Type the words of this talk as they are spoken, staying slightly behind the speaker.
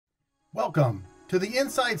Welcome to the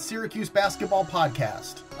Inside Syracuse Basketball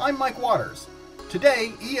podcast. I'm Mike Waters.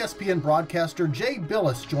 Today, ESPN broadcaster Jay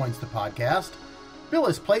Bilas joins the podcast.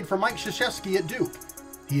 Bilas played for Mike Krzyzewski at Duke.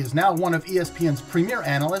 He is now one of ESPN's premier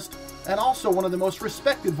analysts and also one of the most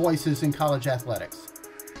respected voices in college athletics.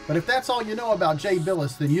 But if that's all you know about Jay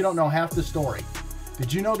Bilas, then you don't know half the story.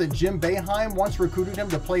 Did you know that Jim Boeheim once recruited him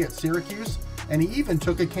to play at Syracuse, and he even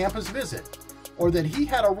took a campus visit? Or that he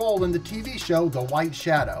had a role in the TV show The White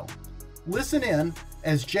Shadow? Listen in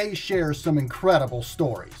as Jay shares some incredible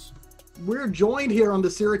stories. We're joined here on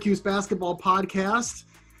the Syracuse Basketball podcast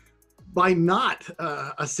by not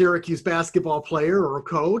a Syracuse basketball player or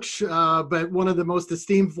coach, but one of the most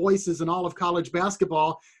esteemed voices in all of college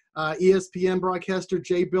basketball, ESPN broadcaster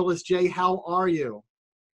Jay Bilas. Jay, how are you?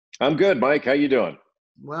 I'm good, Mike. How you doing?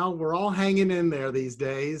 Well, we're all hanging in there these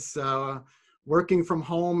days, working from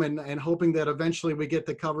home and hoping that eventually we get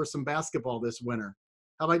to cover some basketball this winter.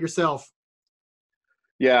 How about yourself?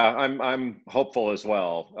 Yeah, I'm hopeful as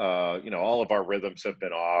well. All of our rhythms have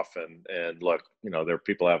been off, and look, there are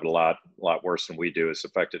people having a lot worse than we do. It's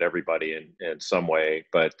affected everybody in some way,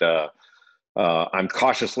 but I'm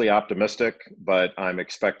cautiously optimistic. But I'm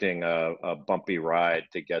expecting a bumpy ride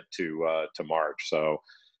to get to March. So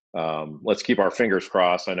let's keep our fingers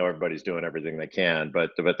crossed. I know everybody's doing everything they can,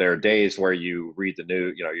 but there are days where you read the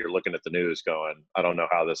news, you're looking at the news going, I don't know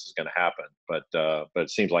how this is going to happen, but it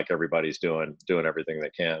seems like everybody's doing everything they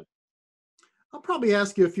can. I'll probably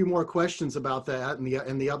ask you a few more questions about that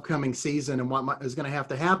in the upcoming season and what is going to have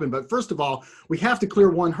to happen. But first of all, we have to clear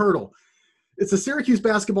one hurdle. It's a Syracuse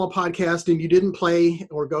basketball podcast, and you didn't play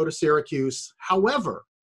or go to Syracuse. However,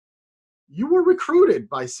 you were recruited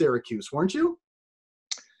by Syracuse, weren't you?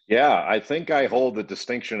 Yeah, I think I hold the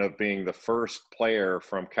distinction of being the first player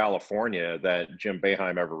from California that Jim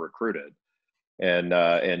Boeheim ever recruited.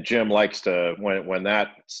 And Jim likes to, when that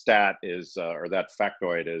stat is or that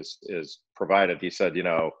factoid is provided, he said,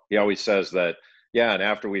 he always says that, yeah, and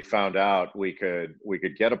after we found out we could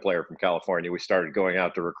get a player from California, we started going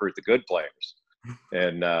out to recruit the good players.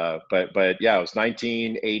 And but yeah, it was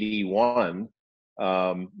 1981.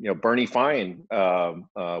 Barney Fine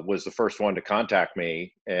was the first one to contact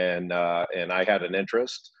me, and I had an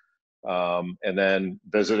interest, and then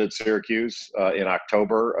visited Syracuse in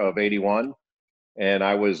October of '81, and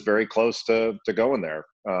I was very close to going there.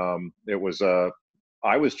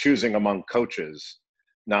 I was choosing among coaches,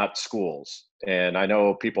 not schools, and I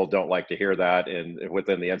know people don't like to hear that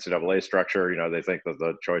within the NCAA structure. They think that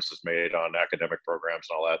the choice is made on academic programs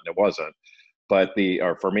and all that, and it wasn't.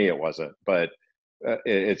 Or for me, it wasn't. But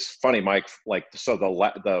it's funny, Mike, so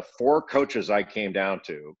the four coaches I came down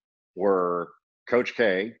to were Coach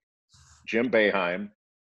K, Jim Boeheim,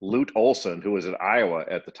 Lute Olson, who was at Iowa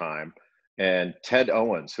at the time, and Ted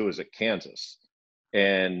Owens, who was at Kansas.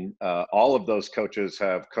 And all of those coaches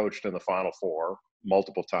have coached in the Final Four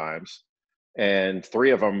multiple times, and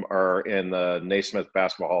three of them are in the Naismith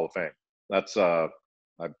Basketball Hall of Fame. That's I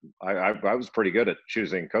was pretty good at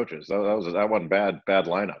choosing coaches. That wasn't bad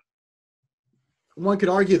lineup. One could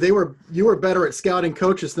argue you were better at scouting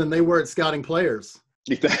coaches than they were at scouting players.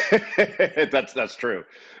 That's true.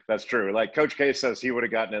 That's true. Like Coach K says, he would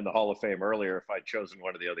have gotten in the Hall of Fame earlier if I'd chosen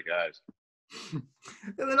one of the other guys.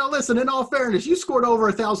 And then, listen, in all fairness, you scored over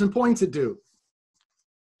 1,000 points at Duke.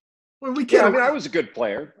 Well, I was a good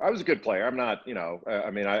player. I'm not,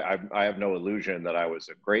 I have no illusion that I was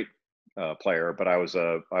a great player, but I was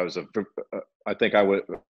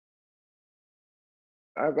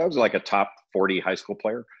like a top 40 high school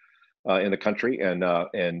player in the country. And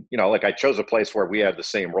I chose a place where we had the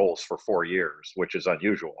same roles for 4 years, which is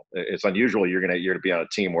unusual. It's unusual. You're to be on a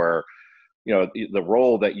team where, the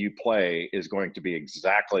role that you play is going to be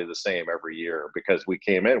exactly the same every year, because we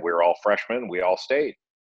came in, we were all freshmen, we all stayed.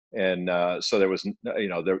 And so there was,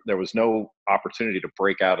 there was no opportunity to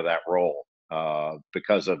break out of that role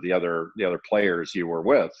because of the other players you were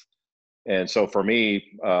with. And so for me,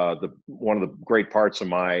 one of the great parts of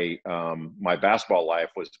my my basketball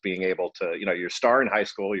life was being able to, you're a star in high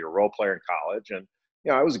school, you're a role player in college, and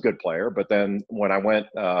I was a good player. But then when I went,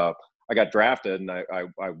 I got drafted, and I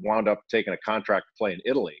wound up taking a contract to play in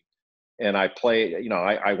Italy, and I played.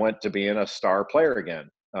 I went to being a star player again.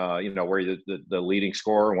 Where you're the leading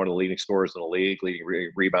scorer, one of the leading scorers in the league, leading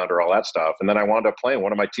rebounder, all that stuff. And then I wound up playing.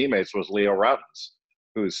 One of my teammates was Leo Routens,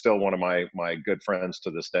 who's still one of my good friends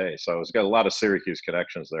to this day. So it's got a lot of Syracuse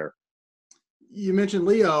connections there. You mentioned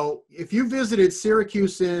Leo. If you visited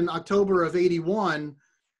Syracuse in October of '81,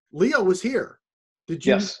 Leo was here.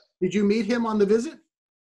 Yes. Did you meet him on the visit?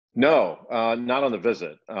 No, not on the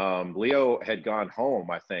visit. Leo had gone home,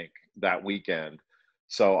 I think, that weekend.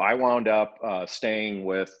 So I wound up staying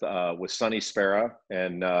with Sonny Spera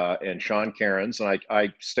and Sean Cairns, and I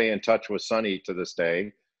stay in touch with Sonny to this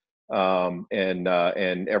day. And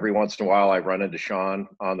every once in a while I run into Sean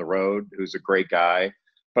on the road, who's a great guy.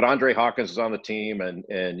 But Andre Hawkins is on the team, and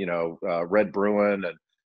Red Bruin and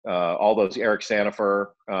all those, Eric Sanifer.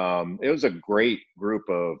 It was a great group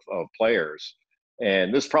of players.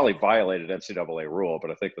 And this probably violated NCAA rule,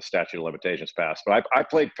 but I think the statute of limitations passed. But I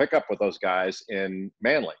played pickup with those guys in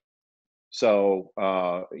Manly. So,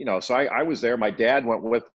 so I was there. My dad went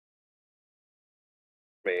with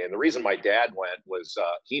me. And the reason my dad went was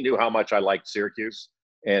he knew how much I liked Syracuse.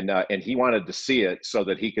 And he wanted to see it so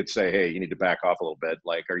that he could say, hey, you need to back off a little bit.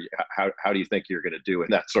 Like, how do you think you're going to do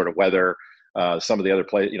in that sort of weather? Some of the other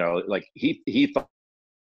players, like he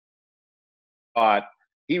thought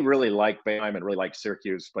he really liked Bam and really liked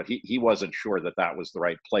Syracuse, but he wasn't sure that was the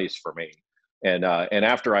right place for me. And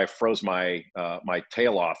after I froze my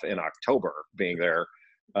tail off in October being there,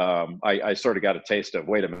 I sort of got a taste of,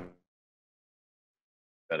 wait a minute,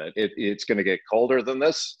 it's going to get colder than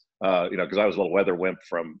this. Because I was a little weather wimp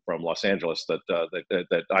from Los Angeles that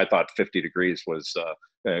I thought 50 degrees was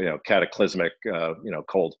cataclysmic,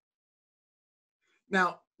 cold.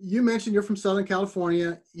 Now, you mentioned you're from Southern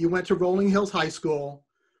California. You went to Rolling Hills High School.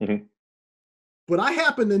 Mm-hmm. But I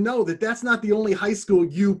happen to know that that's not the only high school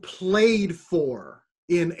you played for,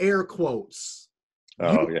 in air quotes.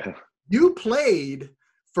 Yeah. You played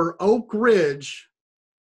for Oak Ridge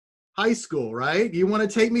High School, right? You want to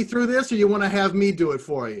take me through this, or you want to have me do it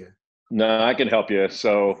for you? No, I can help you.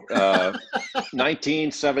 So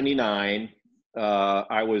 1979,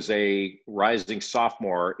 I was a rising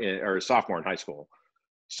sophomore in high school.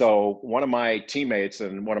 So one of my teammates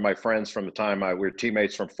and one of my friends from the time we were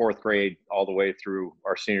teammates from fourth grade all the way through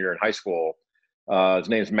our senior year in high school, his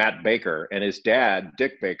name's Matt Baker, and his dad,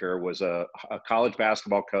 Dick Baker, was a college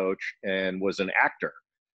basketball coach and was an actor.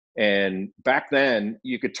 And back then,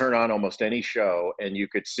 you could turn on almost any show and you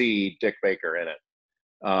could see Dick Baker in it.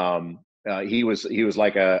 He was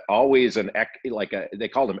like they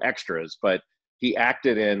called him extras, but he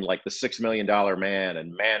acted in like the $6 Million Man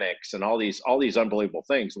and Mannix and all these unbelievable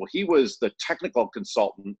things. Well, he was the technical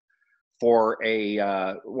consultant for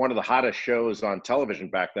one of the hottest shows on television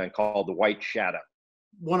back then called The White Shadow.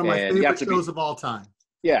 One of my favorite shows of all time.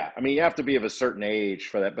 Yeah, I mean, you have to be of a certain age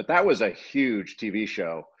for that, but that was a huge TV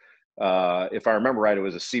show. If I remember right, it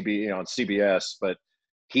was on CBS. But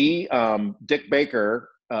Dick Baker,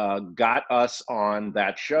 got us on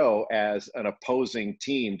that show as an opposing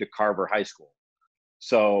team to Carver High School.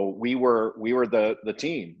 So we were the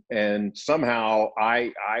team, and somehow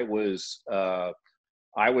I was a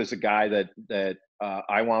guy that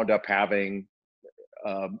I wound up having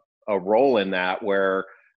a role in that, where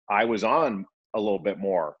I was on a little bit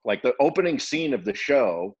more. Like the opening scene of the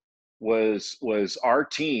show was our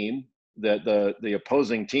team, the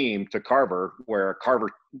opposing team to Carver, where a Carver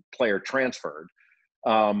player transferred.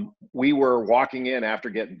 We were walking in after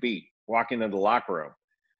getting beat, walking into the locker room,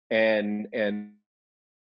 and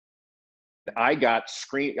I got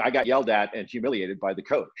yelled at and humiliated by the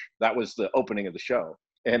coach. That was the opening of the show.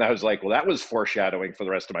 And I was like, well, that was foreshadowing for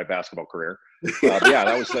the rest of my basketball career. Yeah,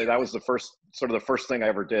 that was the first thing I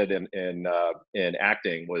ever did in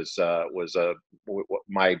acting was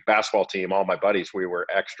my basketball team. All my buddies, we were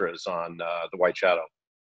extras on The White Shadow.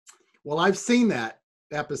 Well, I've seen that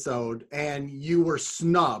episode, and you were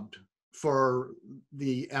snubbed for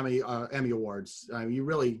the Emmy Awards. You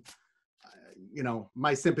really,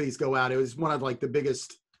 my sympathies go out. It was one of like the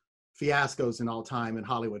biggest fiascos in all time in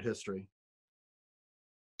Hollywood history.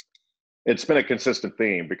 It's been a consistent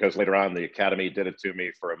theme, because later on the Academy did it to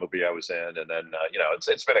me for a movie I was in, and then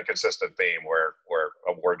it's been a consistent theme where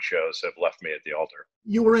award shows have left me at the altar.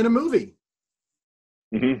 You were in a movie.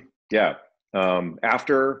 Mm-hmm. Yeah.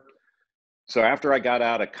 After I got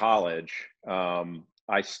out of college, I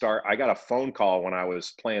got a phone call when I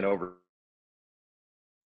was playing overseas,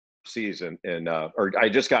 or I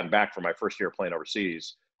just gotten back from my first year playing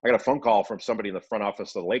overseas. I got a phone call from somebody in the front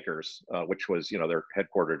office of the Lakers, which was, they're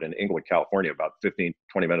headquartered in Inglewood, California, about 15,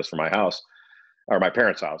 20 minutes from my house, or my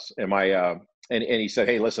parents' house. And and he said,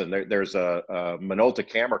 hey, listen, there's a Minolta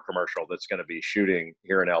camera commercial that's going to be shooting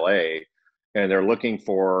here in LA, and they're looking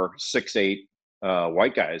for 6'8"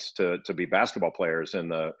 white guys to be basketball players in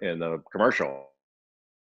the commercial.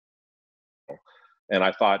 And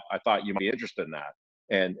I thought you might be interested in that.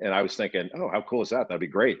 And I was thinking, oh, how cool is that? That'd be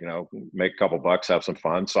great. Make a couple bucks, have some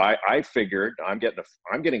fun. So I figured I'm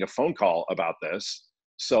getting a phone call about this,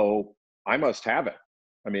 so I must have it.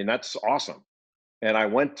 I mean, that's awesome. And I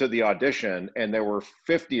went to the audition, and there were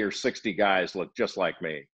 50 or 60 guys looked just like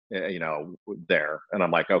me. there. And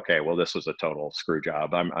I'm like, okay, well, this was a total screw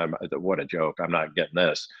job. What a joke. I'm not getting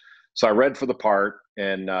this. So I read for the part,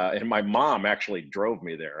 and my mom actually drove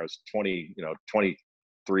me there. I was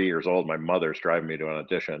 23 years old. My mother's driving me to an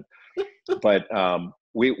audition, but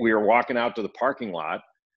we were walking out to the parking lot,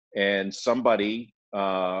 and somebody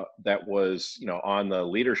that was on the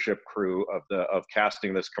leadership crew of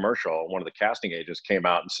casting this commercial, one of the casting agents came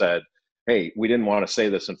out and said, hey, we didn't want to say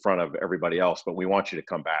this in front of everybody else, but we want you to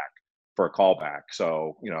come back for a callback.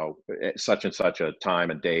 So such and such a time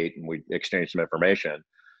and date, and we exchanged some information.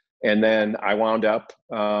 And then I wound up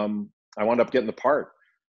getting the part.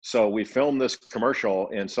 So we filmed this commercial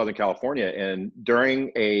in Southern California, and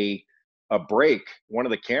during a break, one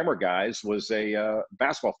of the camera guys was a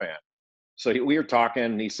basketball fan. So we were talking,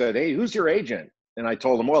 and he said, hey, who's your agent? And I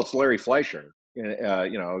told him, well, it's Larry Fleischer.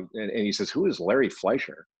 And he says, who is Larry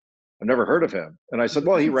Fleischer? I've never heard of him. And I said,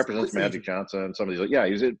 well, he represents Magic Johnson. Somebody's like, yeah,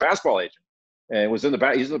 he's a basketball agent, and was he's in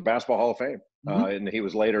the Basketball Hall of Fame. And he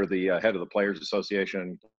was later the head of the Players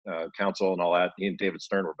Association Council and all that. He and David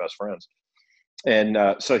Stern were best friends. And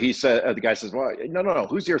so he said, the guy says, well, no,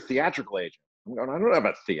 who's your theatrical agent? I'm going, I don't have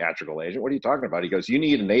a theatrical agent. What are you talking about? He goes, you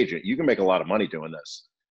need an agent. You can make a lot of money doing this.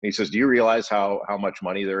 And he says, do you realize how much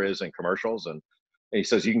money there is in commercials? And he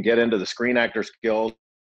says, you can get into the Screen Actors Guild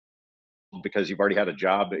because you've already had a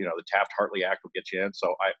job. The Taft-Hartley Act will get you in.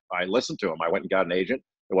 So I listened to him. I went and got an agent.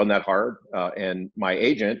 It wasn't that hard. And my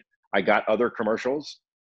agent, I got other commercials.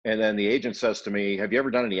 And then the agent says to me, have you ever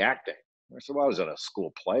done any acting? I said, well, I was in a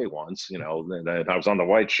school play once, and I was on The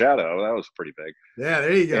White Shadow. That was pretty big. Yeah,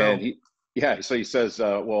 there you go. And so he says,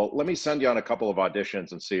 well, let me send you on a couple of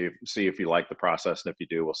auditions and see if you like the process. And if you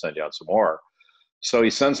do, we'll send you on some more. So he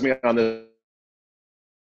sends me on this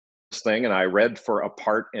thing, and I read for a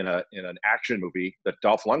part in an action movie that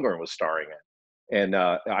Dolph Lundgren was starring in. And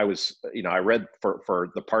I read for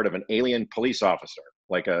the part of an alien police officer,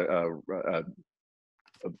 like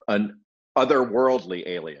an otherworldly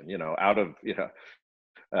alien, out of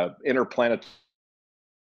interplanetary.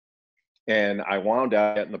 And I wound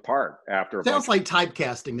up getting the part after. Sounds like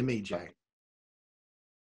typecasting to me, Jay.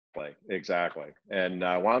 Exactly. And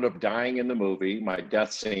I wound up dying in the movie. My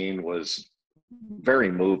death scene was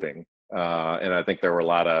very moving. And I think there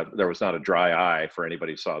was not a dry eye for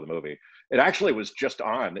anybody who saw the movie. It actually was just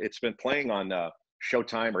on. It's been playing on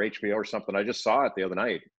Showtime or HBO or something. I just saw it the other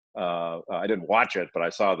night. I didn't watch it, but I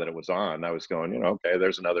saw that it was on. I was going, okay,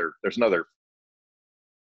 there's another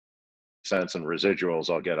sense and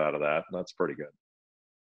residuals I'll get out of that. That's pretty good.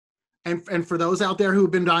 And for those out there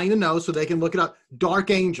who've been dying to know, so they can look it up,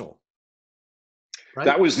 Dark Angel. Right?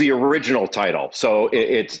 That was the original title. So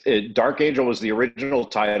Dark Angel was the original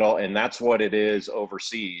title, and that's what it is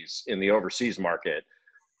overseas, in the overseas market.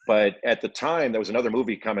 But at the time, there was another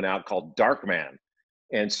movie coming out called Dark Man.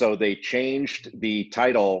 And so they changed the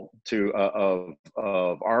title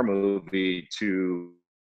of our movie to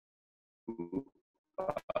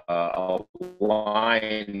a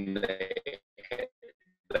line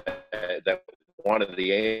that one of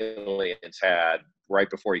the aliens had right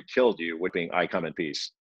before he killed you, would be "I come in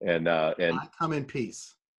peace." And I come in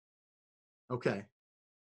peace. Okay.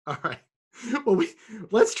 All right. Well,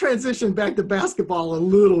 let's transition back to basketball a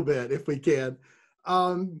little bit, if we can.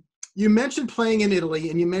 You mentioned playing in Italy,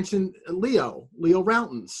 and you mentioned Leo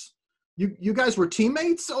Rautins. You guys were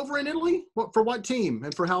teammates over in Italy? For what team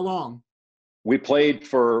and for how long? We played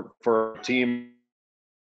for a team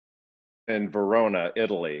in Verona,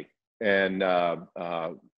 Italy. And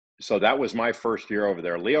so that was my first year over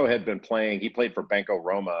there. Leo had been playing. He played for Banco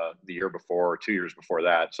Roma the year before, or 2 years before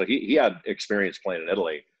that. So he had experience playing in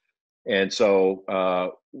Italy. And so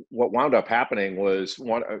what wound up happening was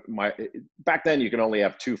back then you can only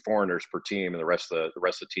have 2 foreigners per team, and the rest of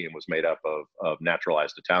the team was made up of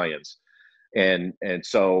naturalized Italians. And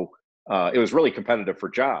so it was really competitive for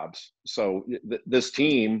jobs. So this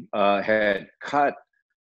team had cut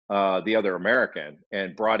the other American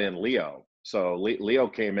and brought in Leo. So Leo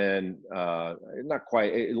came in not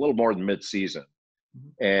quite, a little more than mid-season.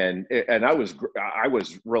 And I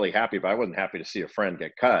was really happy, but I wasn't happy to see a friend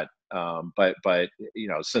get cut. But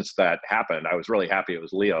since that happened, I was really happy it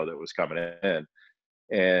was Leo that was coming in,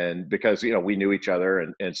 and because we knew each other,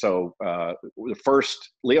 and so the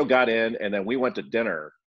first Leo got in, and then we went to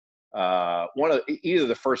dinner. Either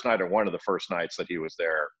the first night or one of the first nights that he was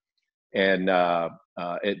there, and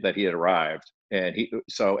that he had arrived, and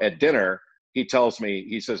so at dinner he tells me,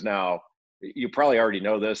 he says, "Now you probably already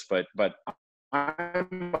know this, but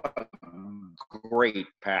I'm a great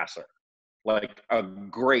passer, like a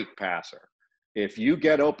great passer. If you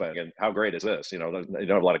get open," and how great is this? You don't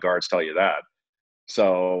have a lot of guards tell you that.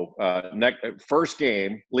 So first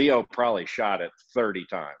game, Leo probably shot it 30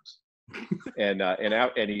 times,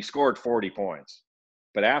 and he scored 40 points.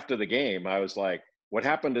 But after the game, I was like, "What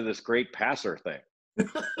happened to this great passer thing?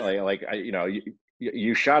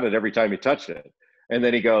 You shot it every time you touched it." And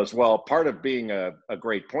then he goes, "Well, part of being a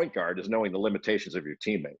great point guard is knowing the limitations of your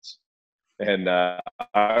teammates." And I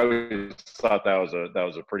always thought that was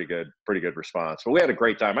a pretty good response. But we had a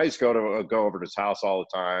great time. I used to go over to his house all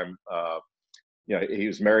the time. He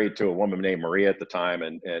was married to a woman named Maria at the time,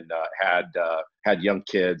 and had young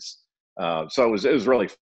kids. So it was really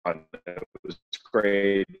fun. It was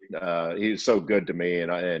great. He was so good to me,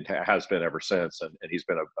 and has been ever since. And he's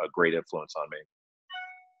been a great influence on me.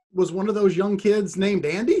 Was one of those young kids named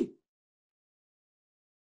Andy?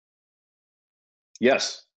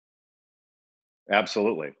 Yes,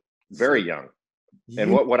 absolutely. Very young.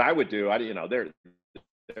 And what I would do,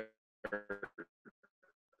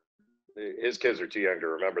 his kids are too young to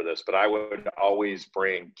remember this, but I would always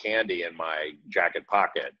bring candy in my jacket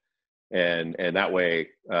pocket, and that way,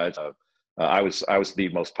 I was the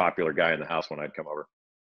most popular guy in the house when I'd come over.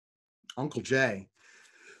 Uncle Jay.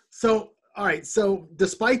 So, all right. So,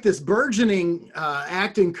 despite this burgeoning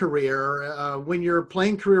acting career, when your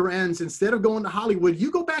playing career ends, instead of going to Hollywood,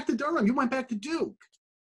 you go back to Durham. You went back to Duke,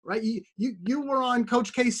 right? You were on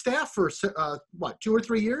Coach K's staff for 2 or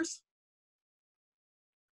 3 years?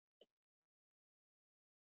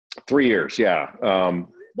 3 years, yeah.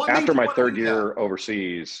 After my third year that?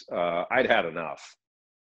 overseas, I'd had enough.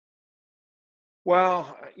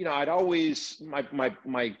 Well, I'd always,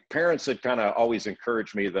 my parents had kind of always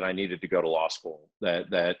encouraged me that I needed to go to law school,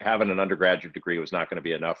 that having an undergraduate degree was not going to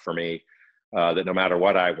be enough for me, that no matter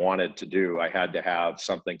what I wanted to do, I had to have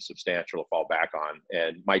something substantial to fall back on.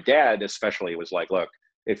 And my dad especially was like, "Look,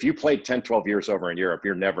 if you played 10, 12 years over in Europe,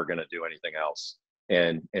 you're never going to do anything else.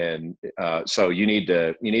 So you need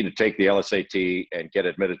to take the LSAT and get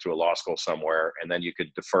admitted to a law school somewhere, and then you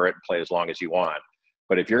could defer it and play as long as you want.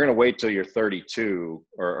 But if you're going to wait till you're 32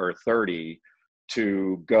 or 30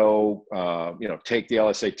 to go, take the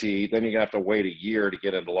LSAT, then you're going to have to wait a year to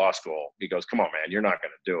get into law school." He goes, "Come on, man, you're not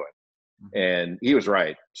going to do it." Mm-hmm. And he was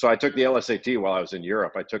right. So I took the LSAT while I was in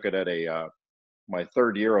Europe. I took it at my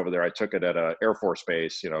third year over there. I took it at a Air Force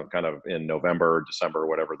base, kind of in November, December,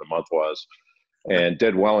 whatever the month was, and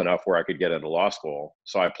did well enough where I could get into law school.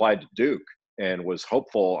 So I applied to Duke and was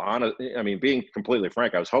hopeful being completely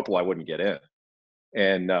frank, I was hopeful I wouldn't get in.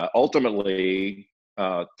 And ultimately,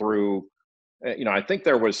 through, I think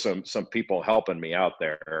there was some people helping me out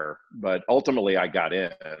there, but ultimately I got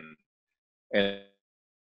in. And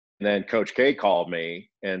then Coach K called me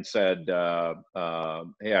and said,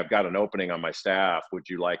 "Hey, I've got an opening on my staff. Would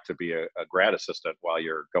you like to be a grad assistant while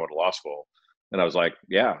you're going to law school?" And I was like,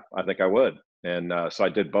 "Yeah, I think I would." And so I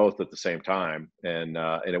did both at the same time, and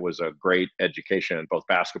it was a great education in both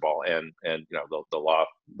basketball and the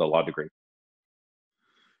law degree.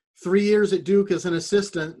 3 years at Duke as an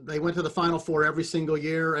assistant, they went to the Final Four every single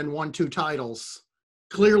year and won 2 titles.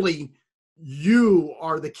 Clearly, you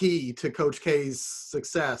are the key to Coach K's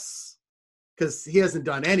success, because he hasn't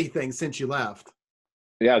done anything since you left.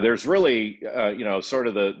 Yeah, there's really, sort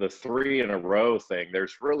of the 3 in a row thing.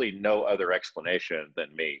 There's really no other explanation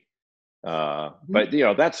than me. But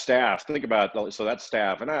that staff, think about, so that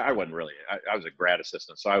staff, and I wasn't really, I was a grad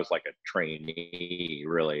assistant, so I was like a trainee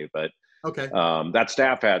really, but okay. That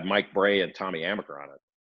staff had Mike Bray and Tommy Amaker on it.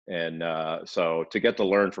 And so to get to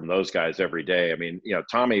learn from those guys every day, I mean,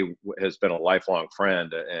 Tommy has been a lifelong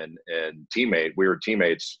friend and teammate. We were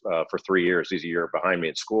teammates for 3 years. He's a year behind me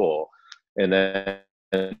in school. And then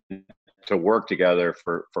to work together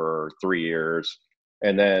for 3 years.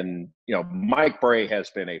 And then, Mike Bray has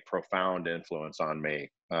been a profound influence on me.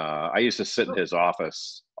 I used to sit in his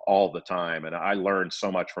office all the time, and I learned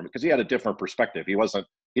so much from it because he had a different perspective. He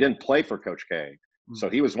didn't play for Coach K. So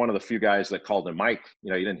he was one of the few guys that called him Mike.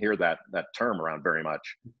 You didn't hear that term around very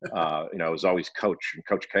much. It was always Coach and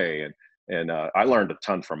Coach K. And I learned a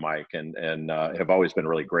ton from Mike and have always been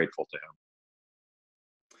really grateful to him.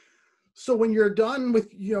 So when you're done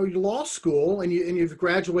with your law school and you've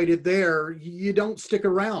graduated there, you don't stick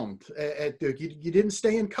around at Duke. You didn't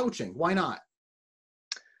stay in coaching. Why not?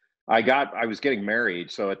 I was getting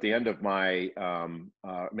married. So at the end of my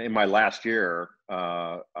in my last year,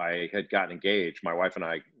 I had gotten engaged. My wife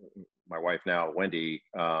now, Wendy,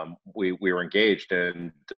 we were engaged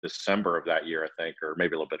in December of that year, I think, or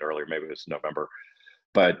maybe a little bit earlier, maybe it was November.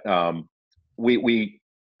 But we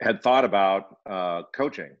had thought about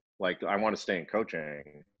coaching. Like, I want to stay in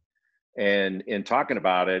coaching. And in talking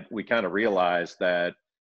about it, we kind of realized that,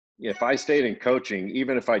 if I stayed in coaching,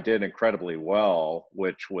 even if I did incredibly well,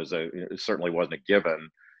 which was it certainly wasn't a given,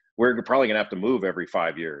 we're probably going to have to move every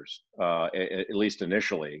 5 years, at least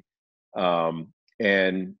initially.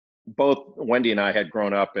 And both Wendy and I had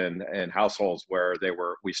grown up in households where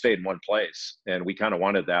we stayed in one place, and we kind of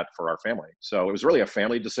wanted that for our family. So it was really a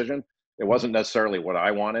family decision. It wasn't necessarily what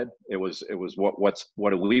I wanted. It was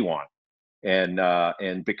what do we want?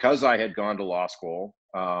 And because I had gone to law school,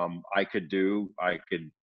 I could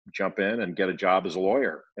jump in and get a job as a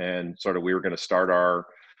lawyer, and sort of we were going to start our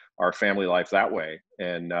family life that way.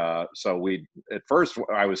 And so at first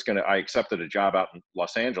I accepted a job out in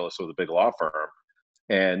Los Angeles with a big law firm.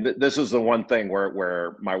 And this is the one thing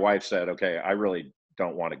where my wife said, okay, I really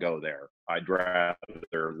don't want to go there. I'd rather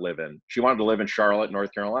she wanted to live in Charlotte,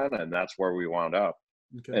 North Carolina, and that's where we wound up.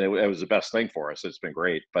 Okay. And it was the best thing for us. It's been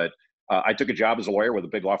great. But I took a job as a lawyer with a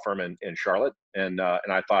big law firm in Charlotte, and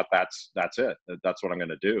I thought that's it. That's what I'm going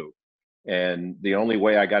to do. And the only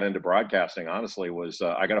way I got into broadcasting, honestly, was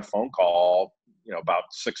I got a phone call, about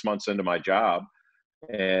 6 months into my job,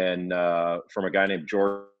 and from a guy named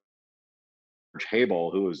George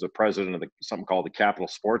Habel, who was the president of something called the Capital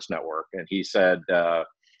Sports Network, and he said,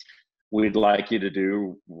 "We'd like you to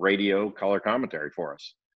do radio color commentary for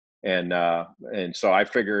us." And so I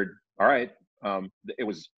figured, all right, it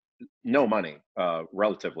was no money,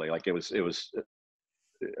 relatively. Like it was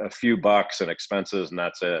a few bucks and expenses, and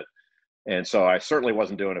that's it. And so I certainly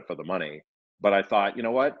wasn't doing it for the money. But I thought, you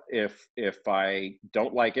know what? If I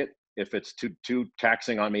don't like it, if it's too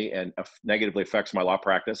taxing on me and negatively affects my law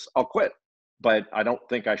practice, I'll quit. But I don't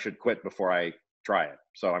think I should quit before I try it.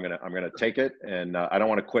 So I'm gonna take it, and I don't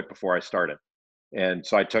want to quit before I start it. And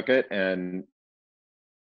so I took it and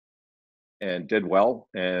did well.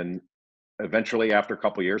 And eventually, after a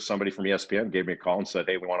couple of years, somebody from ESPN gave me a call and said,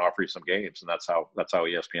 "Hey, we want to offer you some games," and that's how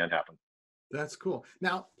ESPN happened. That's cool.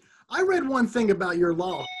 Now, I read one thing about your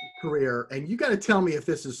law career, and you got to tell me if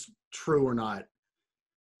this is true or not.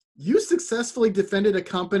 You successfully defended a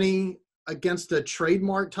company against a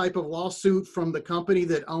trademark type of lawsuit from the company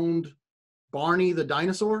that owned Barney the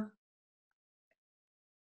Dinosaur?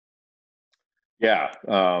 Yeah,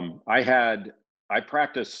 I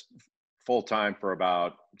practiced full time for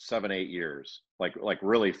about 7-8 years, like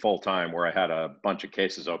really full time, where I had a bunch of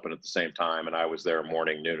cases open at the same time, and I was there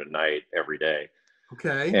morning, noon, and night every day.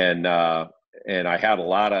 Okay. And I had a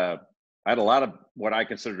lot of what I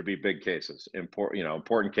consider to be big cases,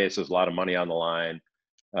 important cases, a lot of money on the line,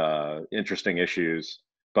 interesting issues.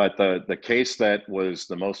 But the case that was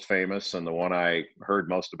the most famous and the one I heard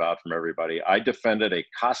most about from everybody, I defended a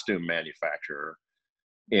costume manufacturer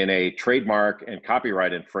in a trademark and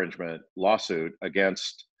copyright infringement lawsuit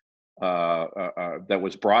against that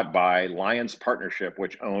was brought by Lions Partnership,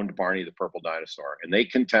 which owned Barney the Purple Dinosaur. And they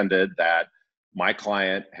contended that my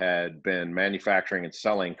client had been manufacturing and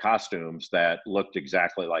selling costumes that looked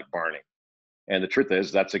exactly like Barney. And the truth is,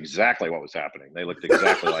 that's exactly what was happening. They looked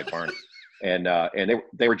exactly like Barney. And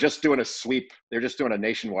they were just doing a sweep. They're just doing a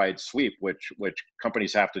nationwide sweep, which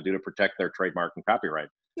companies have to do to protect their trademark and copyright.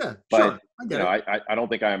 Yeah, but sure. I don't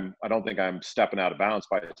think I'm stepping out of bounds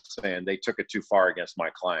by saying they took it too far against my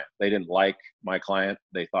client. They didn't like my client.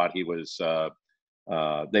 They thought he was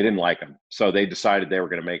they didn't like him. So they decided they were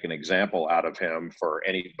going to make an example out of him for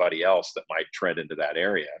anybody else that might tread into that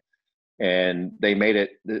area. And they made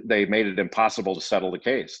it impossible to settle the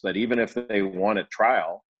case, that even if they won at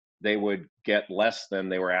trial, they would get less than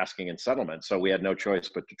they were asking in settlement. So we had no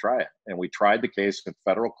choice but to try it. And we tried the case in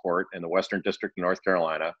federal court in the Western District of North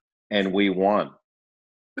Carolina, and we won.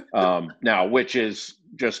 Now, which is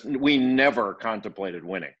just, we never contemplated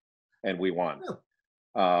winning, and we won.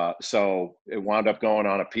 So it wound up going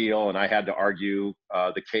on appeal, and I had to argue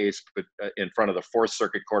the case in front of the Fourth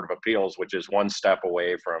Circuit Court of Appeals, which is one step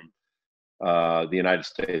away from the United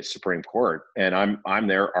States Supreme Court. And I'm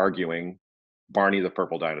there arguing Barney the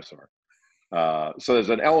Purple Dinosaur. So there's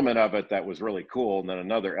an element of it that was really cool, and then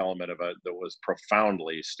another element of it that was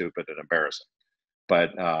profoundly stupid and embarrassing.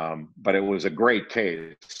 But it was a great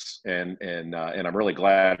case, and I'm really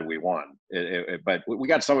glad we won. But we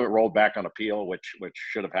got some of it rolled back on appeal, which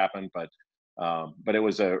should have happened. But it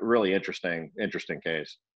was a really interesting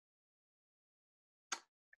case.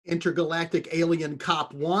 Intergalactic Alien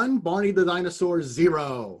Cop 1, Barney the Dinosaur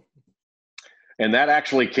 0. And that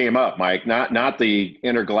actually came up, Mike, not the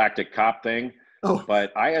intergalactic cop thing,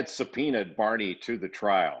 but I had subpoenaed Barney to the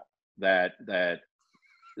trial. That the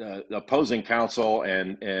opposing counsel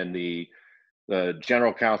and the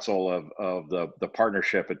general counsel of the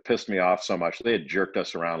partnership had pissed me off so much. They had jerked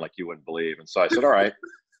us around like you wouldn't believe. And so I said, all right,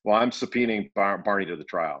 well, I'm subpoenaing Barney to the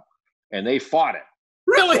trial. And they fought it.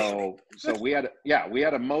 Really? So we had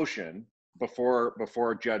a motion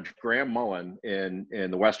before Judge Graham Mullen in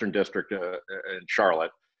the Western District in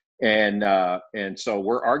Charlotte, and so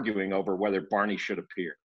we're arguing over whether Barney should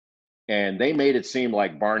appear. And they made it seem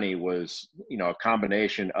like Barney was, a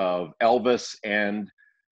combination of Elvis and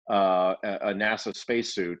a NASA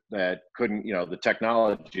spacesuit that couldn't, the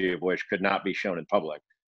technology of which could not be shown in public.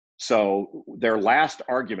 So their last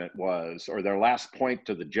argument was, or their last point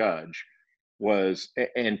to the judge was,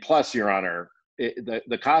 and plus, Your Honor,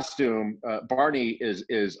 the costume, Barney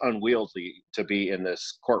is unwieldy to be in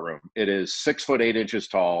this courtroom. It is 6'8"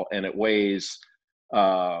 tall, and it weighs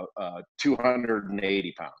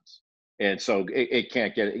 280 pounds. And so it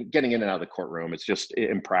can't getting in and out of the courtroom. It's just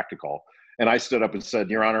impractical. And I stood up and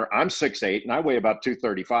said, Your Honor, I'm 6'8" and I weigh about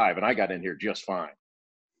 235, and I got in here just fine.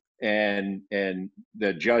 And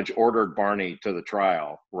the judge ordered Barney to the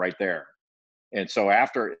trial right there. And so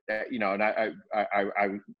after, and I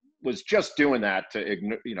was just doing that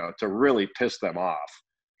to really piss them off.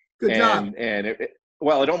 Good job. And it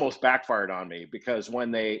almost backfired on me, because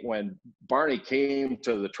when Barney came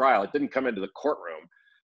to the trial, it didn't come into the courtroom.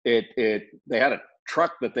 They had a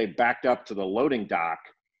truck that they backed up to the loading dock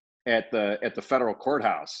at the federal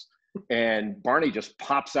courthouse, and Barney just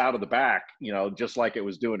pops out of the back, just like it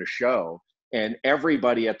was doing a show. And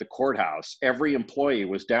everybody at the courthouse, every employee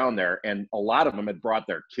was down there, and a lot of them had brought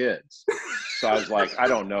their kids. So I was like, I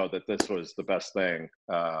don't know that this was the best thing.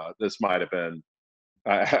 This might have been,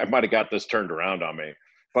 I might have got this turned around on me,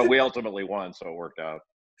 but we ultimately won, so it worked out.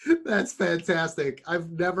 That's fantastic.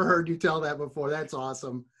 I've never heard you tell that before. That's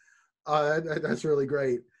awesome. That's really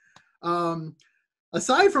great.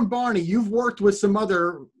 Aside from Barney, you've worked with some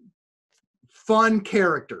other fun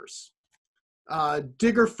characters.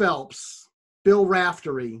 Digger Phelps, Bill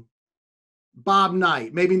Raftery, Bob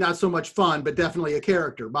Knight. Maybe not so much fun, but definitely a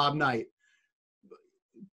character, Bob Knight.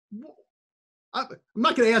 I'm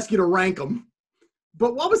not going to ask you to rank them,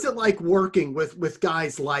 but what was it like working with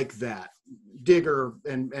guys like that? Digger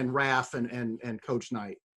and Raff and Coach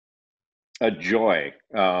Knight? A joy,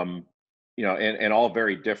 and all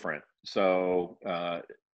very different. So,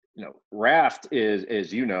 Raft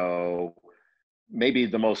is, maybe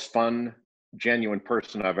the most fun, genuine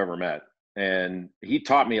person I've ever met. And he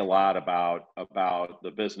taught me a lot about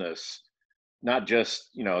the business, not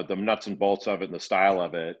just, the nuts and bolts of it and the style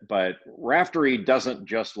of it, but Raftery doesn't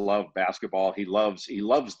just love basketball. He loves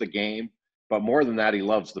the game, but more than that, he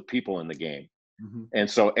loves the people in the game. Mm-hmm. And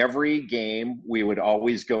so every game we would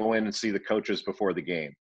always go in and see the coaches before the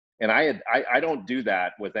game. And I don't do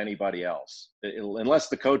that with anybody else. Unless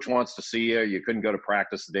the coach wants to see you, you couldn't go to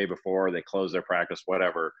practice the day before, they close their practice,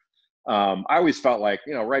 whatever. I always felt like,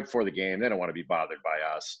 right before the game, they don't want to be bothered by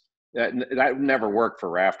us. That never worked for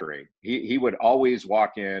Raftery. He would always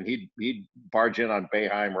walk in. He'd barge in on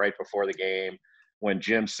Boeheim right before the game when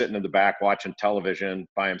Jim's sitting in the back watching television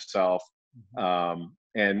by himself.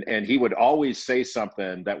 And he would always say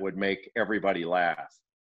something that would make everybody laugh.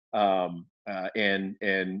 And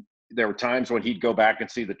there were times when he'd go back and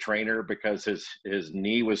see the trainer because his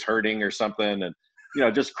knee was hurting or something, and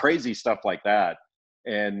just crazy stuff like that.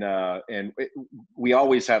 And we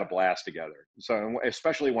always had a blast together. So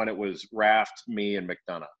especially when it was Raft, me, and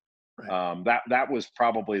McDonough, right. That was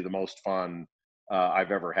probably the most fun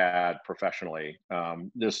I've ever had professionally.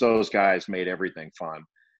 Just those guys made everything fun.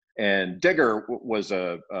 And Digger was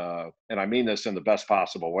and I mean this in the best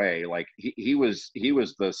possible way. Like he was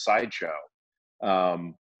the sideshow.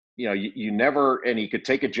 You never, and he could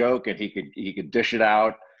take a joke and he could dish it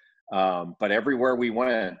out. But everywhere we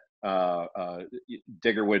went,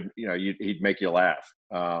 Digger would, he'd make you laugh.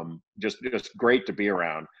 Just great to be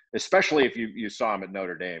around, especially if you saw him at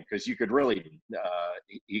Notre Dame, because he could really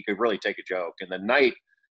take a joke. And the Knight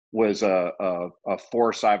was a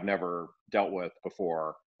force I've never dealt with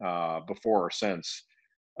before or since.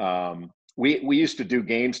 We used to do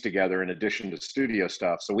games together in addition to studio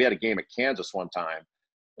stuff. So we had a game at Kansas one time,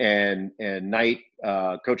 and Knight,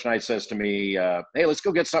 Coach Knight says to me, "Hey, let's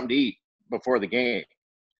go get something to eat before the game."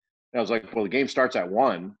 And I was like, "Well, the game starts at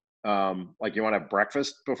 1. Like, you want to have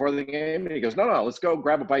breakfast before the game?" And he goes, No, let's go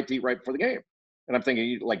grab a bite to eat right before the game. And I'm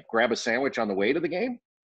thinking, like, grab a sandwich on the way to the game?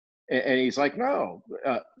 And he's like, "No,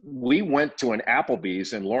 we went to an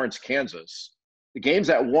Applebee's in Lawrence, Kansas. The game's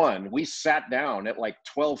at 1. We sat down at like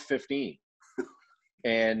 12:15.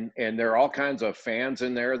 And there are all kinds of fans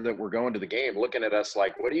in there that were going to the game looking at us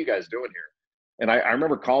like, what are you guys doing here? And I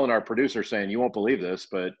remember calling our producer saying, you won't believe this,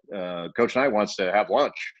 but Coach Knight wants to have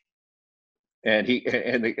lunch. And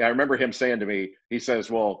I remember him saying to me, he says,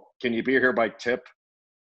 well, can you be here by tip?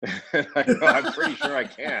 I go, I'm pretty sure I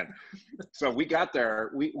can. So we got there.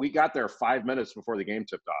 We got there 5 minutes before the game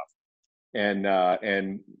tipped off,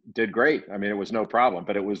 and did great. I mean, it was no problem,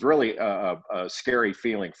 but it was really a scary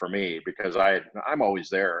feeling for me because I'm always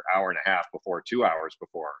there hour and a half before, 2 hours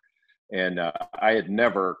before, and I had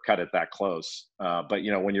never cut it that close. But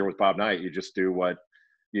you know, when you're with Bob Knight, you just do what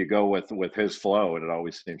you go with his flow, and it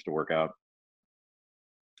always seems to work out.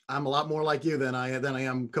 I'm a lot more like you than I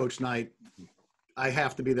am Coach Knight. I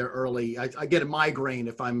have to be there early. I get a migraine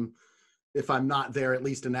if I'm not there at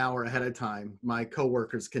least an hour ahead of time. My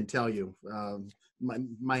coworkers can tell you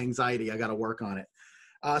my anxiety. I got to work on it.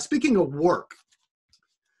 Speaking of work,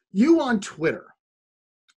 you on Twitter,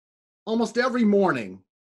 almost every morning,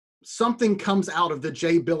 something comes out of the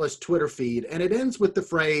Jay Bilas Twitter feed, and it ends with the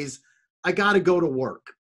phrase, "I got to go to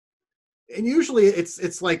work." And usually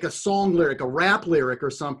it's like a song lyric, a rap lyric or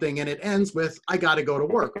something, and it ends with, "I got to go to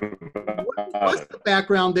work." What's the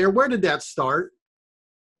background there? Where did that start?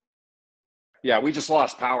 Yeah, we just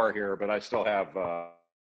lost power here, but I still have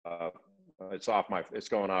it's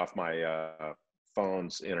going off my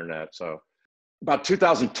phone's internet. So about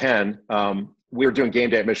 2010, we were doing game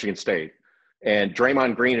day at Michigan State, and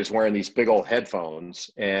Draymond Green is wearing these big old headphones,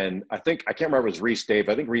 and I can't remember if it was Reese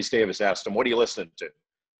Davis. I think Reese Davis asked him, "What are you listening to?"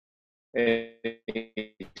 And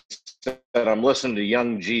he said, "I'm listening to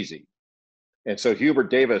Young Jeezy." And so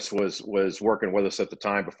Hubert Davis was working with us at the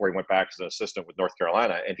time before he went back as an assistant with North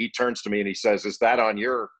Carolina. And he turns to me and he says, "Is that on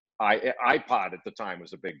your iPod?" At the time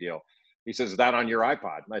was a big deal. He says, "Is that on your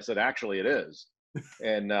iPod?" And I said, "Actually, it is."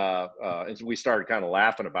 And so we started kind of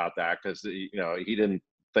laughing about that because, you know, he didn't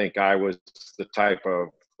think I was the type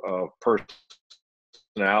of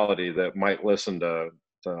personality that might listen to.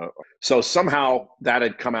 So somehow that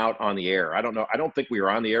had come out on the air. I don't know. I don't think we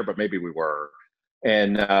were on the air, but maybe we were.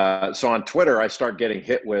 And so on Twitter, I start getting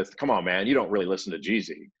hit with, "Come on, man, you don't really listen to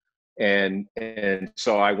Jeezy." And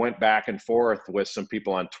so I went back and forth with some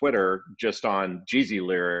people on Twitter just on Jeezy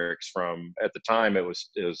lyrics from, at the time it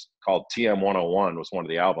was called TM 101 was one of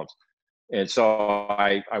the albums. And so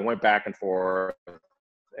I went back and forth,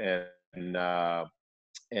 and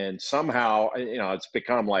somehow, you know, it's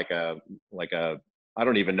become like a I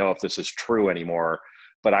don't even know if this is true anymore,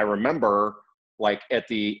 but I remember, like, at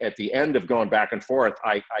the end of going back and forth,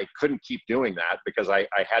 I couldn't keep doing that because I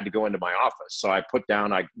had to go into my office. So I put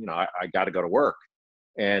down, I got to go to work,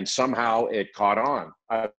 and somehow it caught on.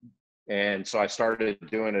 And so I started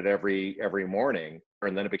doing it every morning,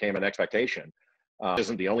 and then it became an expectation. It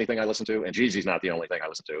isn't the only thing I listen to, and Jeezy's not the only thing I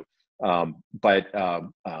listen to. But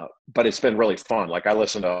it's been really fun. Like, I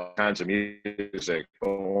listen to all kinds of music.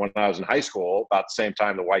 When I was in high school, about the same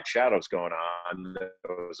time the White Shadows going on,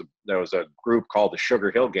 there was a group called the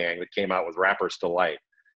Sugar Hill Gang that came out with Rapper's Delight.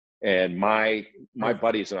 And my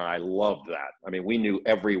buddies and I loved that. I mean, we knew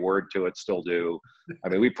every word to it, still do. I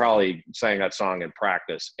mean, we probably sang that song in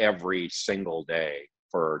practice every single day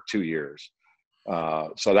for 2 years.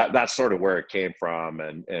 So that's sort of where it came from,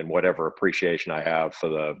 and whatever appreciation I have for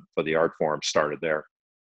the art form started there.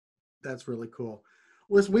 That's really cool.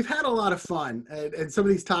 Listen, we've had a lot of fun, and some of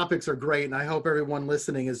these topics are great, and I hope everyone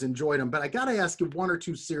listening has enjoyed them. But I got to ask you one or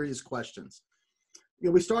two serious questions. You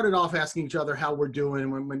know, we started off asking each other how we're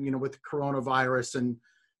doing when you know, with the coronavirus, and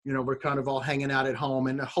you know, we're kind of all hanging out at home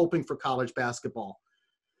and hoping for college basketball.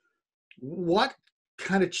 What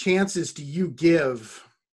kind of chances do you give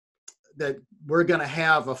that we're going to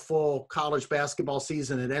have a full college basketball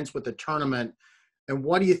season? It ends with a tournament. And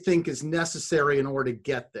what do you think is necessary in order to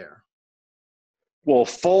get there? Well,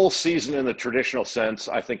 full season in the traditional sense,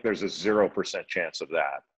 I think there's a 0% chance of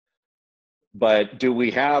that. But do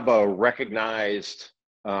we have a recognized,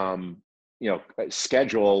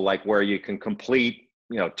 schedule, like where you can complete,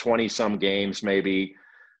 20 some games, maybe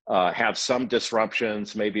have some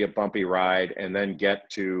disruptions, maybe a bumpy ride, and then get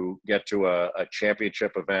to a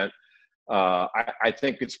championship event? I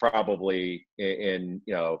think it's probably in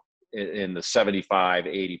the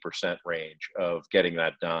 75-80% range of getting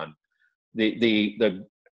that done.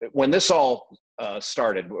 When this all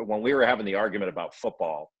started, when we were having the argument about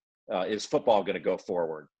football, is football going to go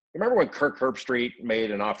forward? Remember when Kirk Herbstreit made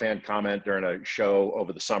an offhand comment during a show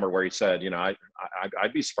over the summer where he said,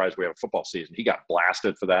 I'd be surprised if we have a football season. He got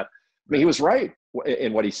blasted for that. I mean, he was right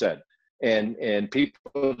in what he said, and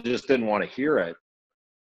people just didn't want to hear it.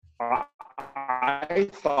 I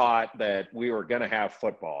thought that we were going to have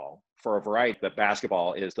football for a variety, that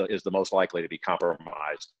basketball is the most likely to be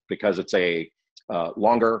compromised because it's a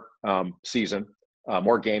longer season,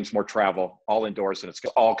 more games, more travel, all indoors, and it's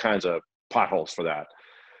got all kinds of potholes for that.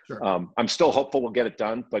 Sure. I'm still hopeful we'll get it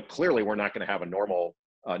done, but clearly we're not going to have a normal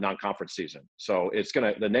non-conference season. So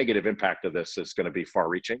the negative impact of this is going to be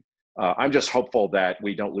far-reaching. I'm just hopeful that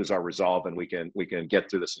we don't lose our resolve and we can get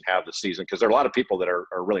through this and have the season, because there are a lot of people that are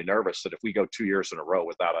really nervous that if we go 2 years in a row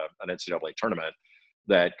without an NCAA tournament,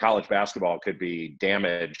 that college basketball could be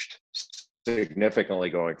damaged significantly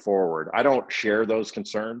going forward. I don't share those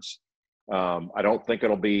concerns. I don't think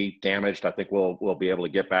it'll be damaged. I think we'll be able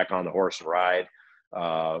to get back on the horse and ride.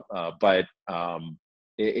 But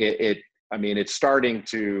it's starting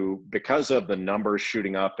to, because of the numbers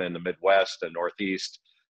shooting up in the Midwest and Northeast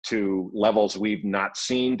to levels we've not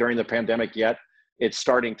seen during the pandemic yet, it's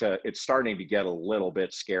starting to get a little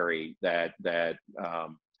bit scary that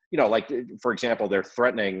like, for example, they're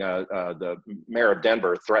threatening, the mayor of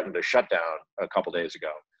Denver threatened to shut down a couple days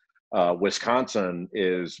ago. Wisconsin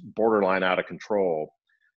is borderline out of control.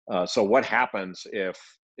 So what happens if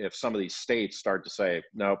some of these states start to say,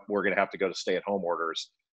 nope, we're going to have to go to stay-at-home orders?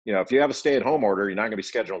 If you have a stay-at-home order, you're not going to be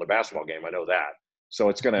scheduling a basketball game. I know that. So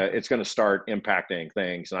it's gonna start impacting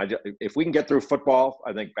things. And if we can get through football,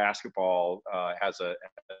 I think basketball has a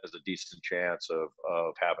decent chance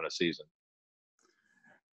of having a season.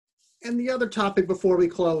 And the other topic before we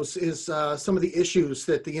close is some of the issues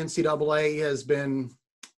that the NCAA has been,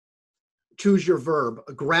 choose your verb,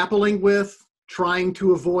 grappling with, trying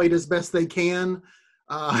to avoid as best they can,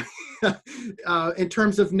 in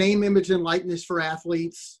terms of name, image, and likeness for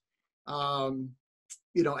athletes,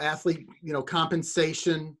 athlete,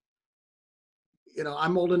 compensation.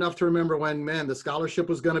 I'm old enough to remember when, the scholarship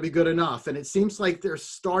was going to be good enough. And it seems like they're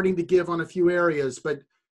starting to give on a few areas, but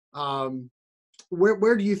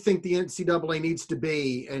where do you think the NCAA needs to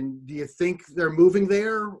be? And do you think they're moving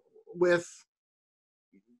there with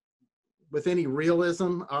any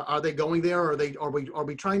realism? Are they going there? Or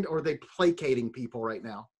are they placating people right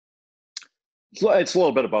now? It's a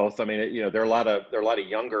little bit of both. I mean, there are a lot of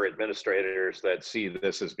younger administrators that see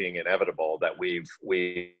this as being inevitable, that we've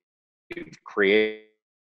created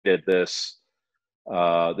this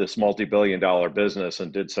multi-billion-dollar business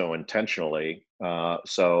and did so intentionally.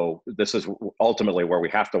 So this is ultimately where we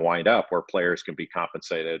have to wind up, where players can be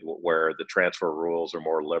compensated, where the transfer rules are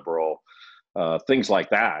more liberal, things like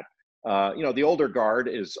that. The older guard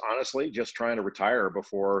is honestly just trying to retire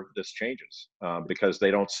before this changes, because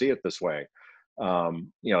they don't see it this way.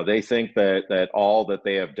 They think that all that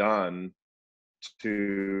they have done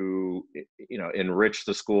to, enrich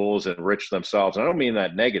the schools, enrich themselves, and I don't mean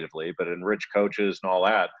that negatively, but enrich coaches and all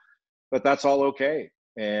that, but that's all okay.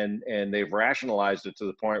 And they've rationalized it to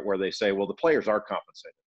the point where they say, well, the players are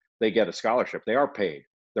compensated. They get a scholarship. They are paid.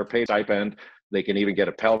 They're paid stipend. They can even get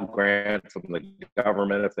a Pell Grant from the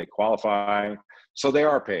government if they qualify. So they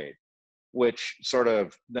are paid, which sort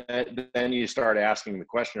of, then you start asking the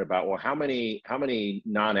question about, well, how many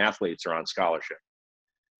non-athletes are on scholarship?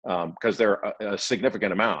 Because there are a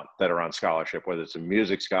significant amount that are on scholarship, whether it's a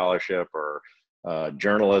music scholarship or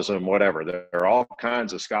journalism, whatever. There are all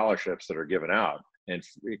kinds of scholarships that are given out, and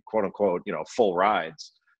quote unquote, full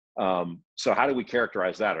rides. So how do we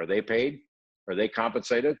characterize that? Are they paid? Are they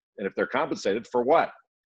compensated? And if they're compensated, for what?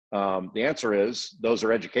 The answer is those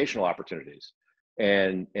are educational opportunities.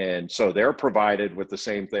 And so they're provided with the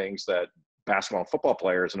same things that basketball and football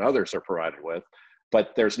players and others are provided with,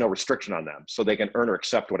 but there's no restriction on them. So they can earn or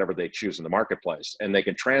accept whatever they choose in the marketplace, and they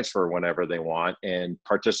can transfer whenever they want and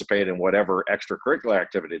participate in whatever extracurricular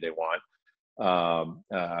activity they want,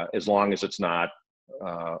 as long as it's not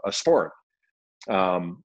a sport.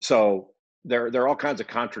 So there are all kinds of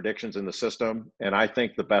contradictions in the system, and I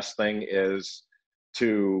think the best thing is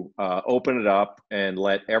to open it up and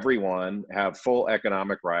let everyone have full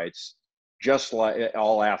economic rights, just like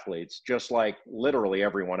all athletes, just like literally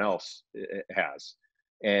everyone else has.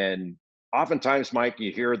 And oftentimes, Mike,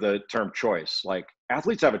 you hear the term choice, like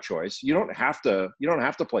athletes have a choice. You don't have to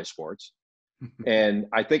play sports. And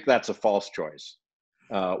I think that's a false choice.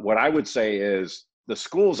 What I would say is the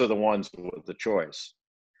schools are the ones with the choice.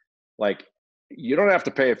 Like, you don't have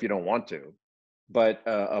to pay if you don't want to, but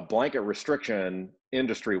a blanket restriction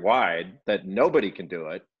industry-wide that nobody can do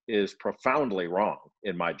it is profoundly wrong,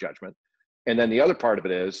 in my judgment. And then the other part of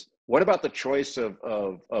it is, what about the choice of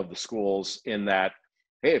the schools in that,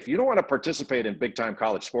 hey, if you don't want to participate in big-time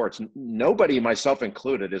college sports, nobody, myself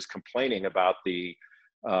included, is complaining about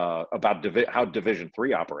how Division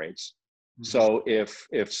III operates. Mm-hmm. So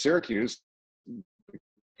if Syracuse,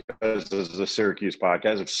 because this is a Syracuse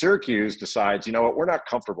podcast, if Syracuse decides, you know what, we're not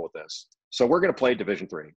comfortable with this, so we're going to play Division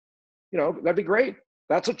III, that'd be great.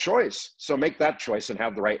 That's a choice. So make that choice and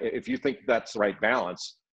have the right. If you think that's the right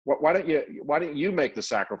balance, why don't you make the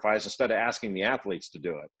sacrifice instead of asking the athletes to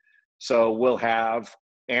do it? So we'll have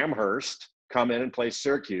Amherst come in and play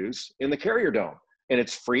Syracuse in the Carrier Dome, and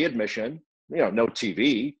it's free admission, no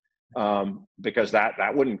TV, because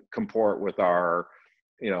that wouldn't comport with our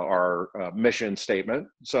mission statement.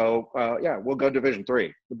 So yeah, we'll go Division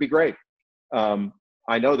III. It'd be great.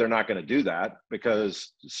 I know they're not going to do that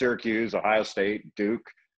because Syracuse, Ohio State, Duke,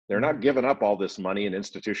 they're not giving up all this money and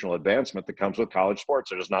institutional advancement that comes with college sports.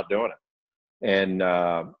 They're just not doing it.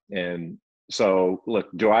 And so, look,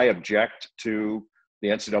 do I object to the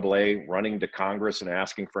NCAA running to Congress and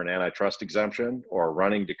asking for an antitrust exemption, or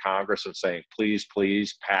running to Congress and saying, please,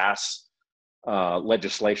 please pass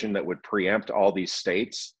legislation that would preempt all these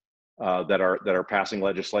states that are passing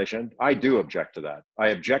legislation? I do object to that. I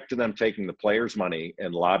object to them taking the players' money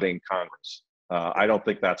and lobbying Congress. I don't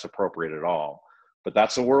think that's appropriate at all. But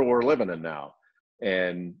that's the world we're living in now.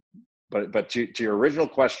 But to your original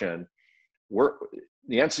question,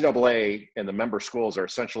 the NCAA and the member schools are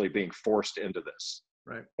essentially being forced into this.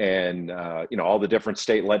 Right. And all the different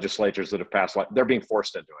state legislatures that have passed, they're being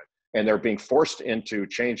forced into it, and they're being forced into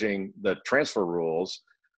changing the transfer rules,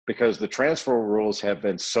 because the transfer rules have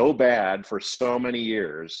been so bad for so many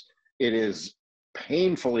years. It is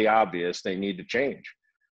painfully obvious they need to change.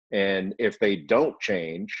 And if they don't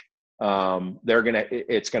change,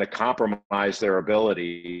 it's gonna compromise their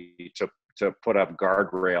ability to put up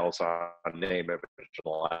guardrails on name, image,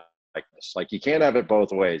 and likeness. Like, you can't have it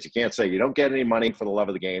both ways. You can't say you don't get any money for the love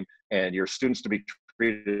of the game and your students to be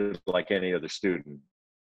treated like any other student.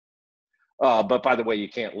 But by the way, you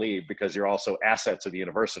can't leave because you're also assets of the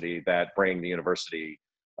university that bring the university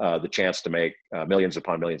the chance to make millions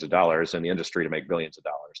upon millions of dollars, and the industry to make billions of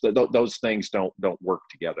dollars. Those things don't work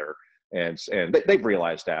together, and they've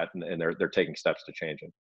realized that, and they're taking steps to change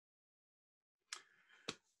it.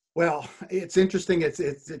 Well, it's interesting.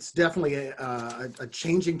 It's definitely a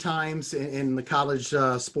changing times in the college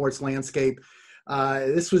sports landscape.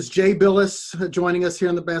 This was Jay Bilas joining us here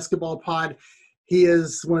on the Basketball Pod. He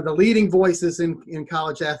is one of the leading voices in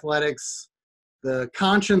college athletics, the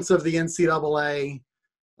conscience of the NCAA,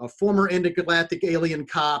 a former intergalactic alien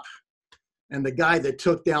cop, and the guy that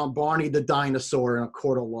took down Barney the Dinosaur in a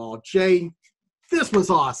court of law. Jay, this was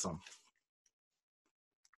awesome.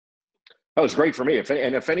 That was great for me. If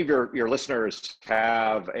any of your listeners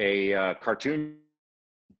have a cartoon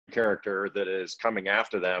character that is coming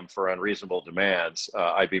after them for unreasonable demands,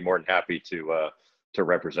 I'd be more than happy to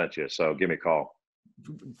represent you. So give me a call.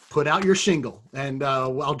 Put out your shingle, and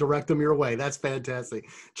I'll direct them your way. That's fantastic.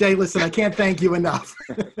 Jay, listen, I can't thank you enough.